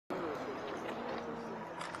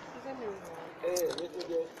Is it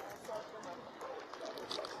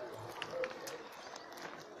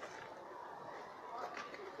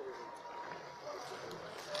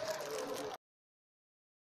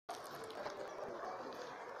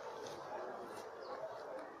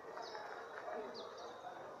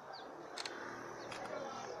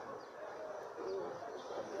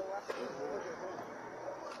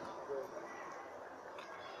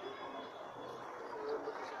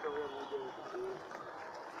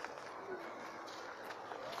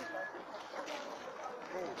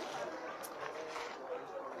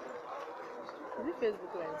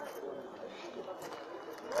Facebook Live?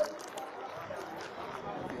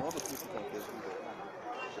 You want to put it on Facebook?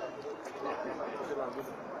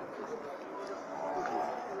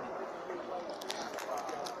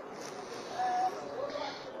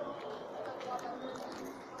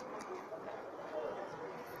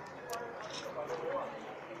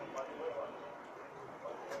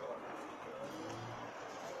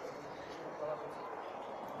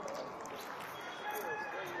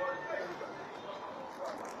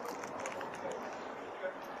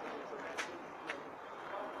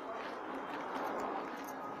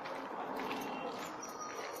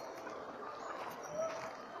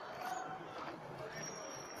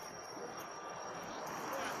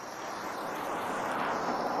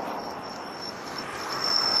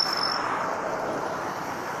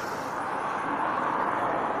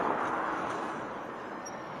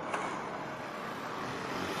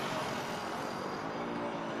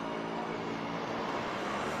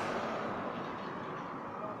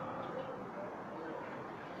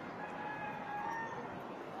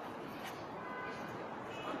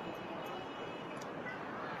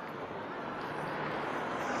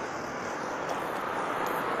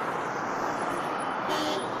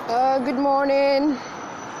 Good morning.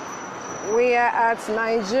 We are at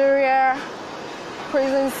Nigeria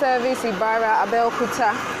Prison Service Ibara,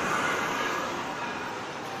 Abeokuta.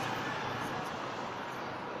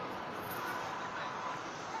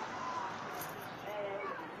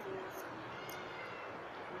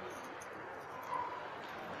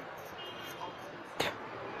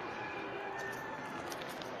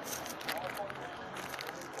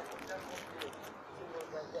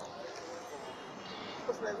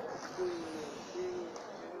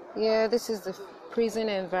 Yeah, this is the prison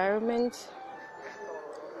environment.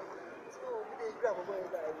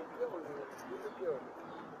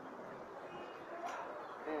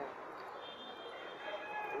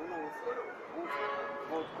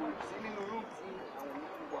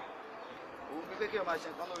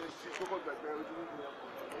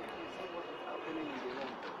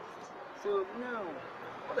 So now,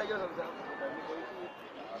 what I just observed,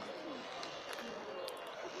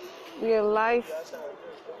 We are live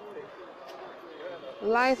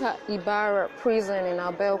at Ibara prison in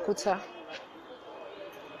Abeokuta.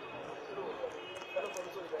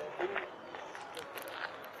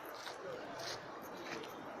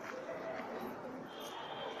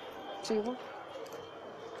 Chivo.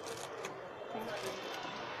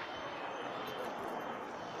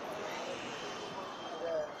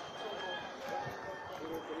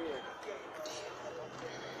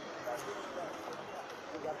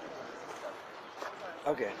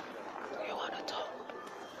 okay. You want to talk?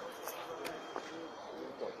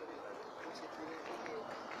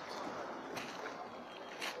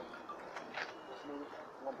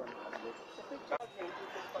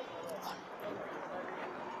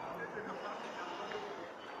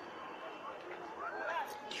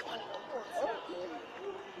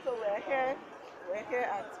 So we're here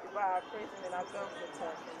at Ibara Prison in Abeokuta.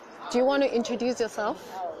 Do you want to introduce yourself?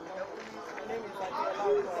 My name is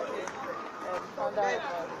Olayomikoiki, founder of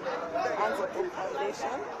the Anti-Book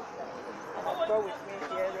Foundation. And I've got with me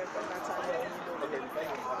here Reverend Nathaniel,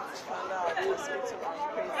 founder of the Hospital and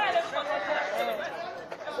Prison.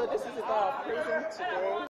 So this is about prison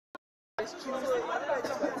today. It's Tuesday, 27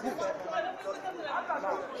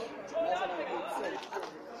 March 2018.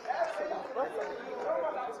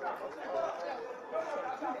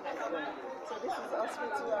 So this is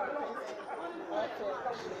hospital and prison welfare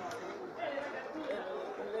community.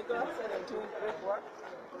 In Lagos, they're doing great work.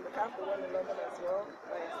 We have the one in London as well,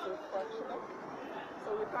 that is still functioning. So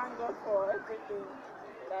we thank God for everything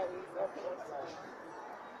that is helping us.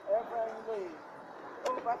 Reverend Louis,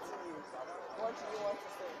 over to you. What do you want to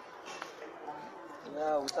say?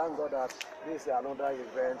 Yeah, we thank God that this is another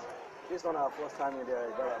event. This is not our first time in the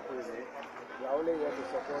Ibara prison. We are only here to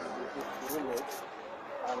support the inmates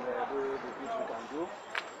and do the best we can do.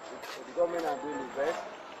 The government are doing the best,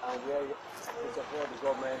 and we are to support the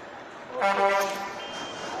government. And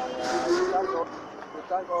we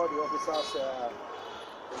thank all the officers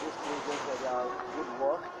in this prison for their good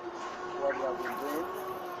work, what they have been doing,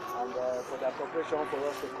 and for their cooperation for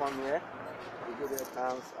us to come here. We give them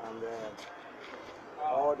thanks, and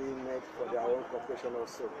all the inmates for their own cooperation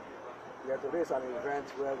also. Yeah, today is an event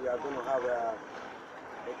where we are going to have a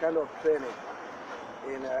kind of training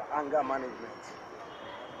in anger management.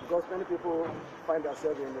 Because many people find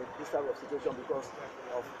themselves in this type of situation because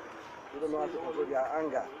of they don't know how to control their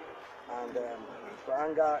anger. And for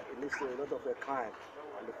anger, it leads to a lot of crime,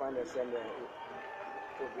 and they find themselves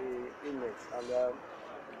to be inmates. And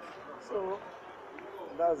so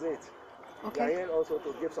that's it. Okay. We are here also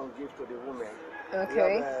to give some gift to the women.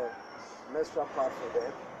 Okay. We have a menstrual pad for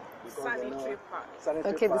them. Sanitary pad.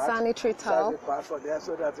 Okay, the sanitary towel. Sanitary pad for them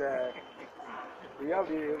so that we have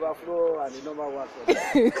the overflow and the normal one for them.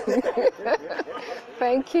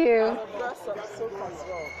 Thank you. Plus some soap as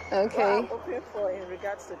well. Okay. What I'm hoping for in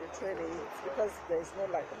regards to the training is because there is no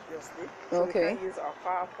light, obviously. So Okay. we can use our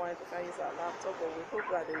PowerPoint, we can use our laptop, but we hope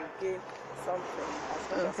that they will gain something as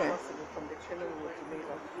much Okay. as possible from the training we will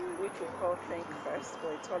deliver, which we call Think First,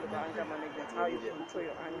 but it's all about anger management, how you control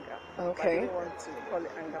your anger. Okay. But I didn't want to call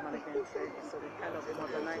it anger management training, so we kind of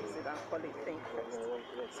modernize it and call it Think First.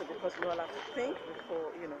 So because we all have to think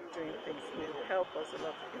before, doing things, it will help us a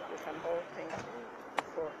lot if we can all think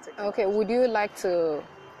before taking Okay, would you like to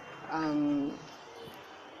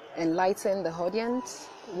enlighten the audience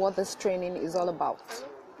what this training is all about?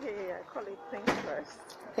 Yeah, I call it Think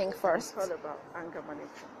First. Think first. It's all about anger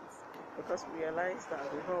management because we realize that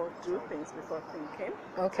we all do things before thinking.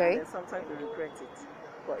 Okay. And then sometimes we regret it.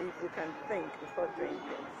 But if we can think before doing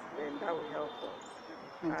things, then that will help us.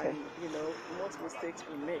 Okay. And most mistakes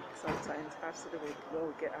we make sometimes has to do with when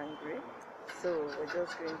we get angry. So we're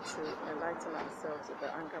just going to enlighten ourselves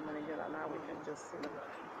about anger management and how we can just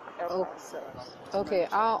help ourselves. Okay,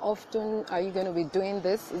 how often are you going to be doing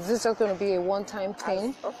this? Is this just going to be a one-time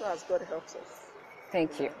thing? As often as God helps us.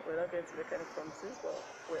 Thank you. We're not going to make any promises, but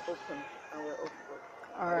we're open and we're hopeful.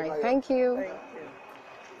 All right, thank you. Thank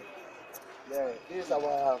you. Yeah, this is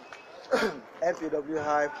our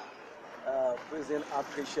HPWI Prison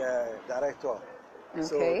Outreach Director. Okay.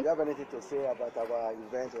 So, do you have anything to say about our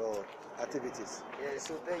event or activities? Yeah,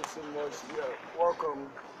 so thanks so much. Welcome.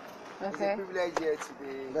 Okay. It's a privilege here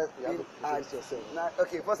today. You have to introduce yourself.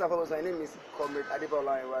 Okay, first and foremost, my name is Comrade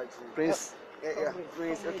Olayomikoiki. Prince. Yeah,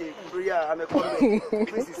 Prince. Okay, Priya, I'm a comrade.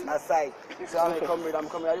 Prince is aside, so I'm a comrade. I'm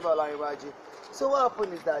Comrade Olayomikoiki. So what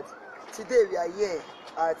happened is that today we are here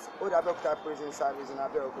at HPWI Prison Service in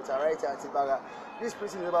Abeokuta, right here at Ibara. This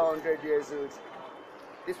prison is about 100 years old.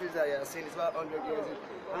 This prison that you are seeing is about 100 years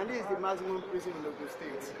old, and this is the maximum prison in Ogun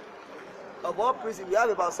State. Of all prisons, we have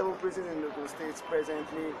about 7 prisons in Ogun State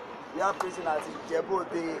presently. We have prison at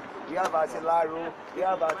Jebode, we have at Ilaro, we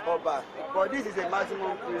have at Oba. But this is a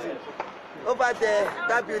maximum prison. Over there,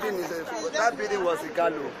 that building was a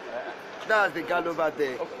gallows. That's the gallows over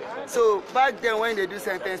there. So back then, when they do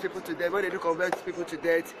sentence people to death, when they do convert people to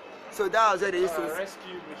death, so that was where they used to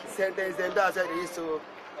sentence them. That's where they used to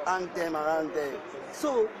hang them around there.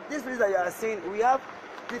 So this prison that you are seeing, we have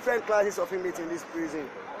different classes of inmates in this prison.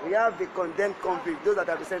 We have the condemned convict, those that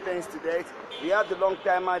have been sentenced to death. We have the long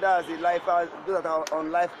timer, that's the lifers, those that are on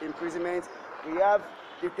life imprisonment. We have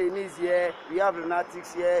detainees here, we have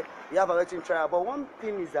lunatics here, we have awaiting trial. But one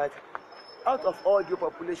thing is that out of all the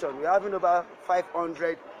population, we are having over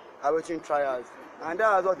 500 awaiting trials. And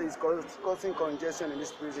that is what is causing congestion in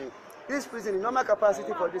this prison. This prison, the normal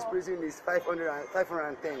capacity for this prison is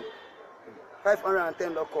 510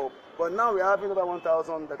 lockup. But now we are having over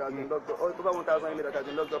 1,000 that has been locked up, over 1,000 inmates that has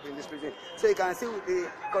been locked up in this prison. So you can see with the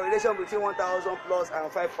correlation between 1,000 plus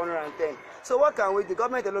and 510. So what can we do? The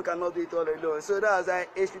government alone cannot do it all alone. So that's why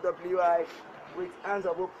HPWI with Hands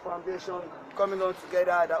of Hope Foundation coming on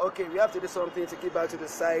together that okay, we have to do something to give back to the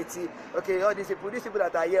society. Okay, all these people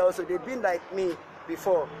that are here also, they've been like me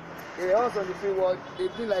before. They are also on the free world,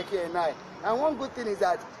 they've been like you and I. And one good thing is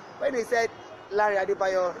that when they said Larry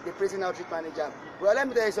Adebayo, the prison outreach manager. Well, let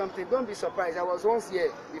me tell you something. Don't be surprised. I was once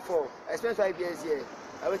here before. I spent 5 years here,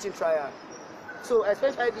 awaiting trial. So I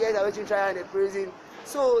spent 5 years awaiting trial in the prison.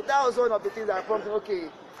 So that was one of the things that prompted, okay,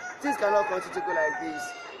 things cannot continue to go like this.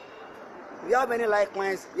 We have many like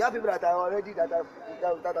minds. We have people that are already that have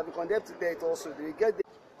been condemned to death also. They get the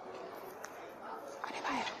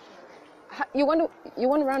You want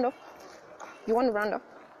to round up? You want to round up?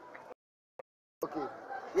 Okay.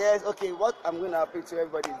 Yes, okay, what I'm going to appeal to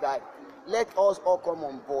everybody is that let us all come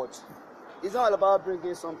on board. It's not all about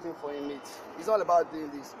bringing something for inmates. It's all about doing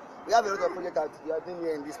this. We have a lot of projects that we are doing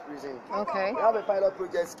here in this prison. Okay. We have a pilot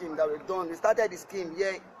project scheme that we've done. We started the scheme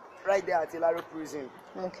here, right there at Ilaro Prison.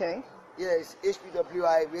 Okay. Yes,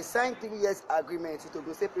 HPWI. We signed 3 years agreement with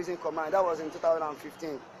Ogun State Prison Command. That was in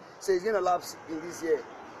 2015. So it's going to lapse in this year.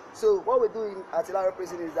 So what we do at Ilaro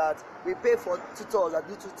Prison is that we pay for tutors that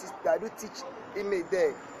do teach inmates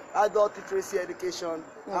there, adult literacy education.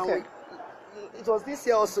 Okay. And it was this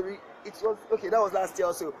year also. That was last year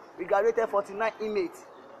also. We graduated 49 inmates.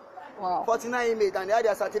 Wow. 49 inmates, and they had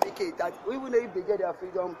their certificate that even if they get their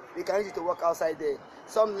freedom, they can use it to work outside there.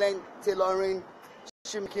 Some learn tailoring,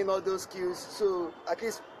 making all those skills, so at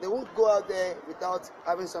least they won't go out there without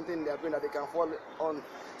having something in their brain that they can fall on.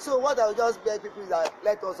 So what I'll just beg people is that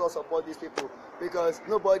let us all support these people, because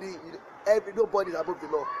nobody is above the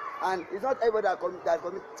law, and it's not everybody that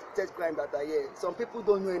committed crime that are here. Some people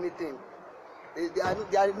don't know anything. They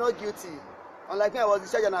are not guilty. Unlike me, I was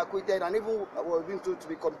discharged and acquitted, and even I was being told to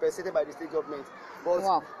be compensated by the state government. But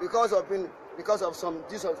wow. because of some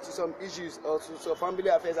issues or some family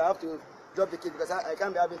affairs, I have to drop the case because I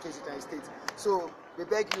can't be having cases in the state. So we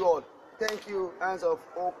beg you all. Thank you, Hands of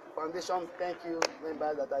Hope Foundation. Thank you,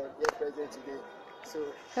 members that are here present today.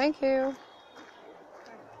 So thank you.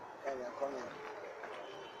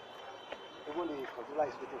 Even the controller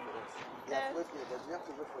is waiting for us. We have to wait here, but we have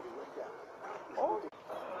to wait for the worker.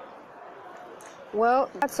 Well,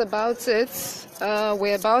 that's about it.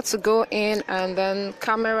 We're about to go in, and then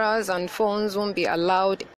cameras and phones won't be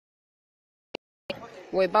allowed.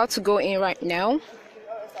 We're about to go in right now.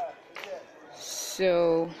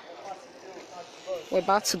 So we're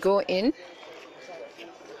about to go in.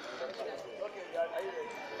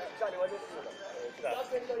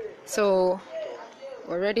 So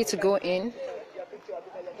we're ready to go in.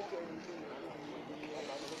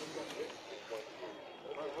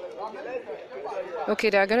 Okay,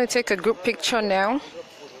 they're going to take a group picture now.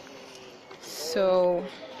 So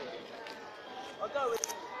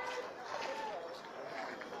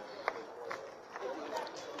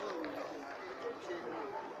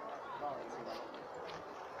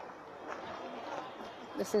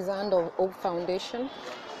this is Hand of Hope Foundation.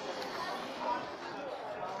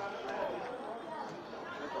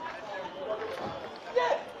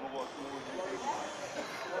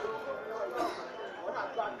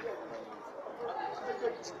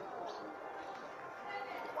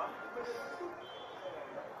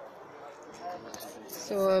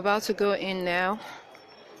 So we're about to go in now.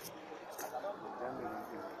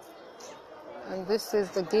 And this is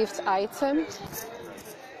the gift item.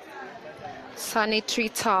 Sanitary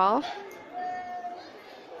towel.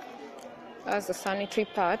 That's the sanitary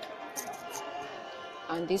pad.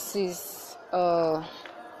 And this is a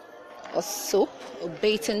soap, a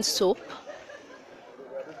bathing soap.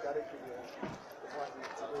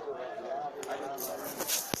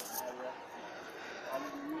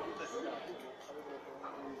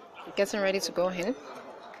 Getting ready to go in.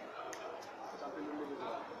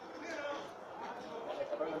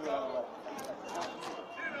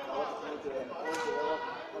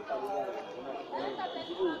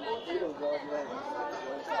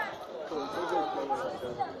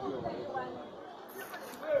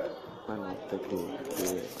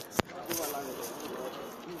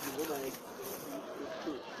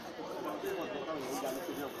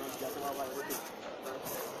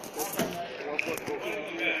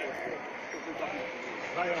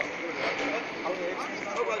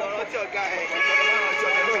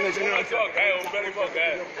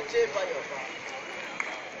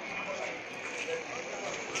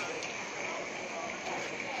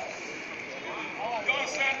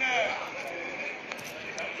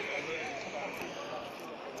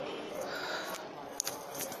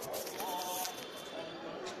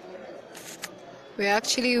 We're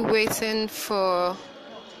actually waiting for,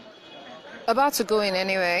 about to go in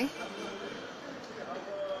anyway.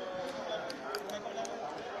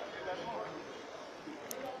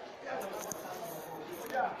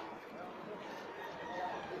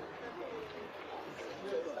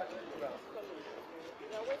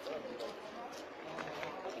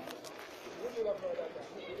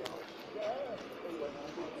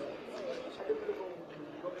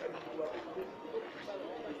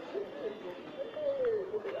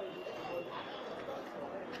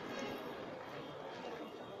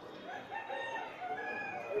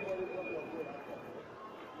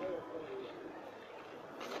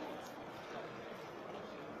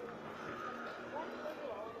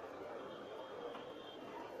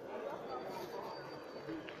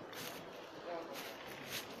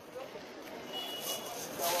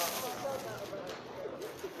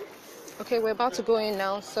 Okay, we're about to go in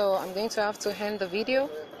now, so I'm going to have to end the video.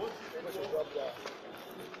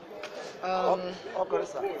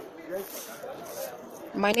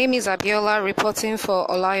 My name is Abiola, reporting for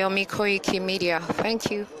Olayomikoiki MEDIA.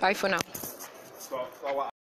 Thank you. Bye for now.